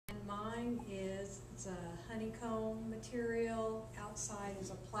honeycomb material, outside is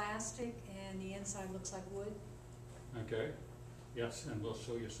a plastic, and the inside looks like wood. Okay, yes, and we'll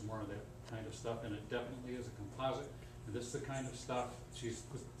show you some more of that kind of stuff, and it definitely is a composite. And this is the kind of stuff, she's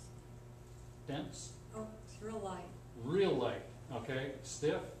dense, Oh, it's real light. real light, okay,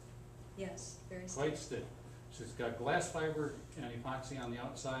 stiff, Yes, very quite stiff. stiff. She's got glass fiber and epoxy on the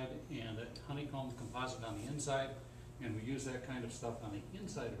outside and a honeycomb composite on the inside. And we use that kind of stuff on the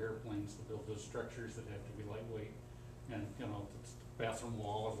inside of airplanes to build those structures that have to be lightweight. And, you know, it's bathroom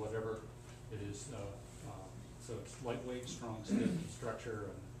wall or whatever it is. So it's lightweight, strong, stiff structure,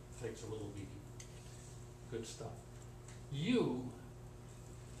 and takes a little beating. Good stuff. You,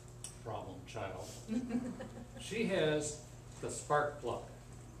 problem child, she has the spark plug.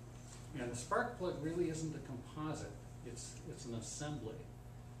 And the spark plug really isn't a composite, it's an assembly.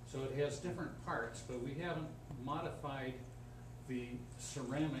 So it has different parts, but we haven't modified the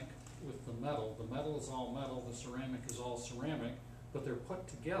ceramic with the metal. The metal is all metal, the ceramic is all ceramic, but they're put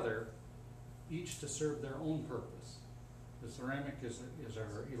together each to serve their own purpose. The ceramic is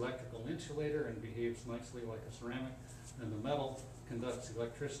our electrical insulator and behaves nicely like a ceramic, and the metal conducts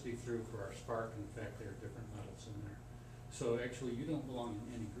electricity through for our spark. In fact, there are different metals in there. So actually, you don't belong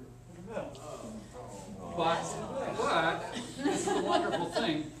in any group. But this is a wonderful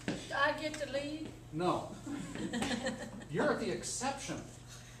thing. Do I get to lead? No. You're the exception.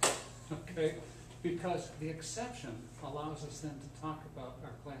 Okay? Because the exception allows us then to talk about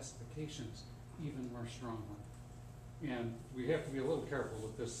our classifications even more strongly. And we have to be a little careful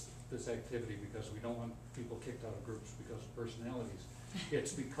with this activity because we don't want people kicked out of groups because of personalities.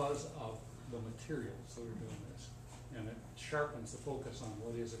 It's because of the materials that we're doing this. And it sharpens the focus on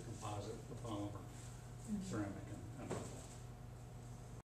what is a composite, the polymer, ceramic, and